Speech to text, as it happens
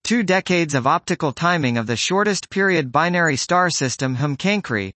2 Decades of Optical Timing of the Shortest Period Binary Star System HM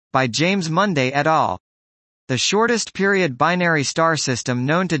Cancri, by James Munday et al. The shortest period binary star system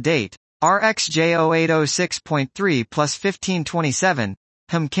known to date, RxJ0806.3 plus 1527,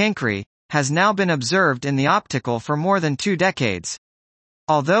 HM Cancri, has now been observed in the optical for more than 2 decades.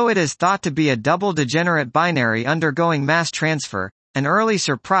 Although it is thought to be a double degenerate binary undergoing mass transfer, an early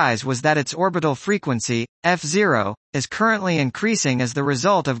surprise was that its orbital frequency, f0, is currently increasing as the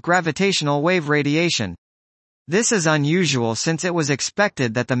result of gravitational wave radiation. This is unusual since it was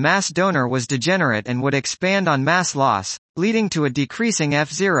expected that the mass donor was degenerate and would expand on mass loss, leading to a decreasing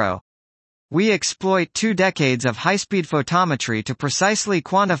f0. We exploit 2 decades of high-speed photometry to precisely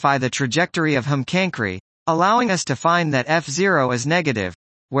quantify the trajectory of HM Cancri, allowing us to find that f0 is negative,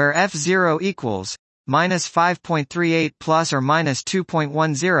 where f0 equals minus 5.38 plus or minus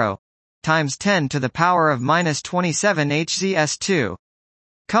 2.10 times 10 to the power of minus 27 Hz(2).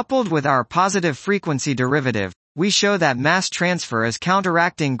 Coupled with our positive frequency derivative, we show that mass transfer is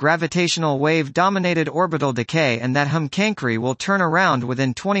counteracting gravitational wave-dominated orbital decay and that HM Cancri will turn around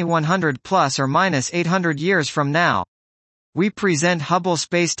within 2100 plus or minus 800 years from now. We present Hubble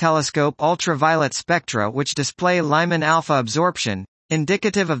Space Telescope ultraviolet spectra which display Lyman alpha absorption,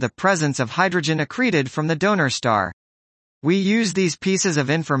 indicative of the presence of hydrogen accreted from the donor star. We use these pieces of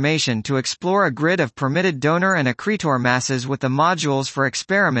information to explore a grid of permitted donor and accretor masses with the modules for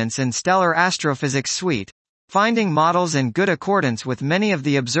experiments in Stellar Astrophysics Suite, finding models in good accordance with many of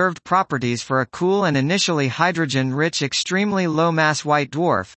the observed properties for a cool and initially hydrogen-rich extremely low-mass white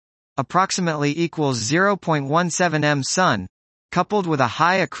dwarf, approximately equals 0.17 m Sun, coupled with a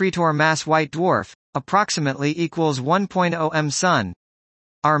high accretor mass white dwarf, approximately equals 1.0 m Sun.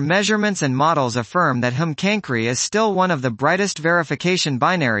 Our measurements and models affirm that HM Cancri is still one of the brightest verification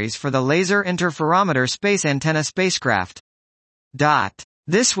binaries for the Laser Interferometer Space Antenna spacecraft.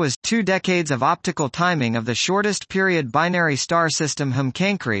 This was 2 Decades of Optical Timing of the Shortest Period Binary Star System HM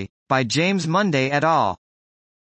Cancri, by James Munday et al.